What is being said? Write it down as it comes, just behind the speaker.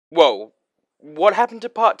Whoa, what happened to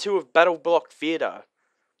part 2 of Battle Block Theatre?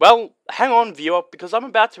 Well, hang on viewer, because I'm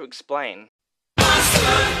about to explain.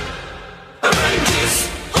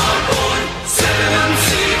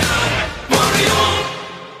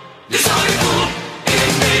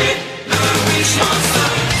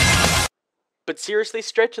 But seriously,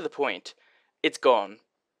 straight to the point, it's gone.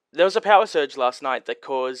 There was a power surge last night that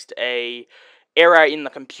caused a error in the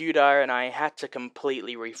computer and I had to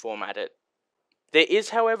completely reformat it. There is,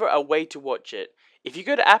 however, a way to watch it. If you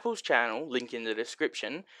go to Apple's channel, link in the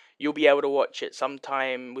description, you'll be able to watch it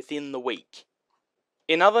sometime within the week.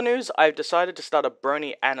 In other news, I've decided to start a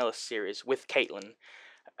Brony Analyst series with Caitlin.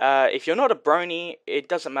 If you're not a Brony, it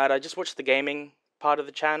doesn't matter, just watch the gaming part of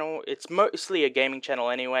the channel. It's mostly a gaming channel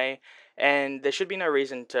anyway, and there should be no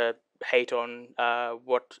reason to hate on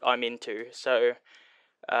what I'm into, so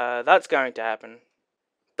that's going to happen.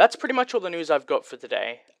 That's pretty much all the news I've got for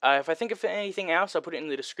today. If I think of anything else, I'll put it in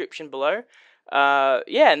the description below.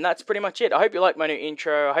 Yeah, and that's pretty much it. I hope you liked my new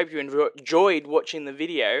intro. I hope you enjoyed watching the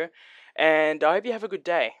video, and I hope you have a good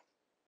day.